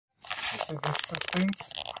see these two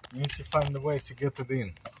things? You need to find a way to get it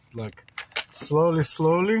in. Like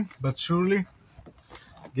slowly, but surely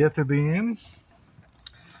get it in.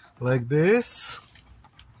 Like this.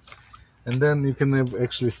 And then you can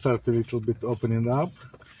actually start a little bit opening up.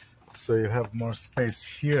 So you have more space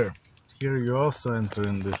here. Here you also enter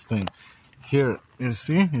in this thing. Here, you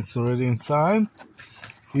see, it's already inside.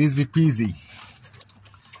 Easy peasy.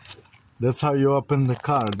 That's how you open the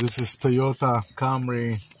car. This is Toyota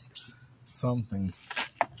Camry something.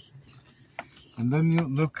 And then you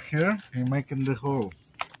look here, you're making the hole.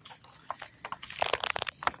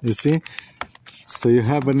 You see? So you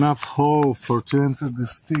have enough hole to enter the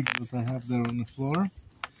stick that I have there on the floor.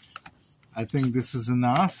 I think this is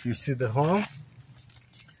enough. You see the hole?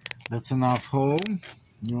 That's enough hole.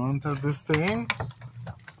 You enter this thing.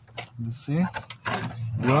 You see?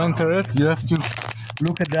 You enter it. You have to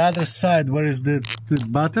look at the other side. Where is the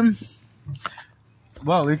button?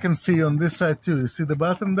 Well, you can see on this side too. You see the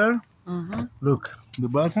button there? Mm-hmm. Look, the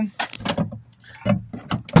button.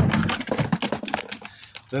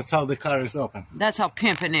 That's how the car is open. That's how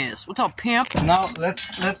pimping is. What's up, pimp? Now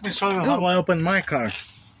let me show you how I open my car.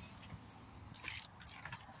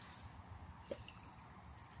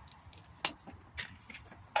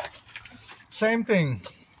 Same thing.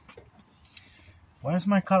 Why is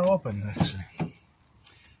my car open actually?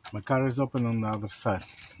 My car is open on the other side.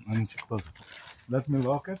 I need to close it. Let me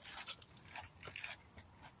lock it.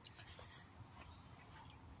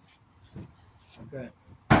 Okay,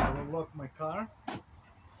 I will lock my car.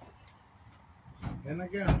 And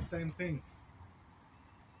again, same thing.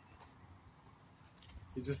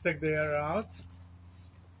 You just take the air out.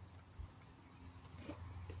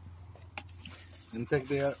 And take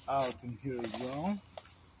the air out in here as well.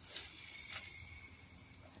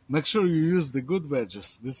 Make sure you use the good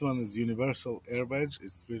wedges. This one is universal air wedge.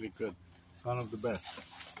 It's really good. It's one of the best.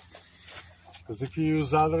 Because if you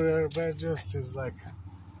use other air wedges, it's like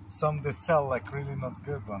some they sell like really not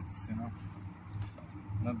good ones, you know.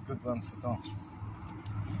 Not good ones at all.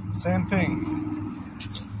 Same thing.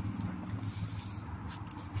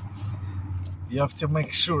 You have to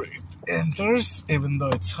make sure it enters, even though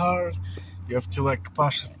it's hard. You have to like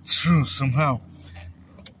push it through somehow.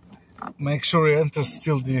 Make sure it enters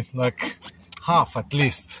still the like half at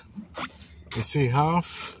least. You see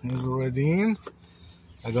half is already in.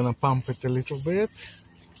 I'm gonna pump it a little bit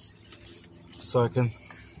so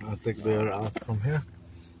I'll take the air out from here.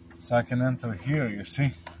 So I can enter here, you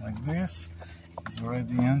see, like this. It's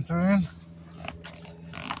already entering.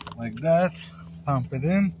 Like that. Pump it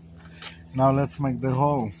in. Now let's make the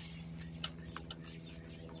hole.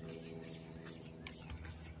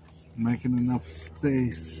 Making enough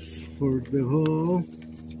space for the hole.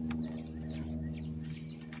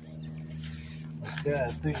 Okay, I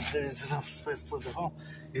think there is enough space for the hole.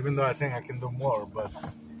 Even though I think I can do more, but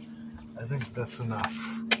I think that's enough.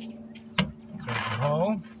 For the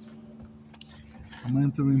hole. I'm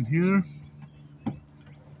entering here.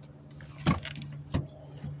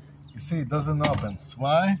 You see, it doesn't open.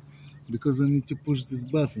 Why? Because I need to push this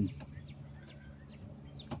button.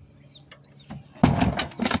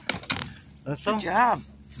 That's all. Good job.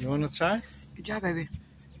 You want to try? Good job, baby.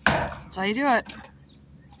 That's how you do it.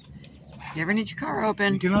 You ever need your car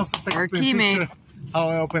open? You can also take or a picture how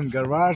I open garage.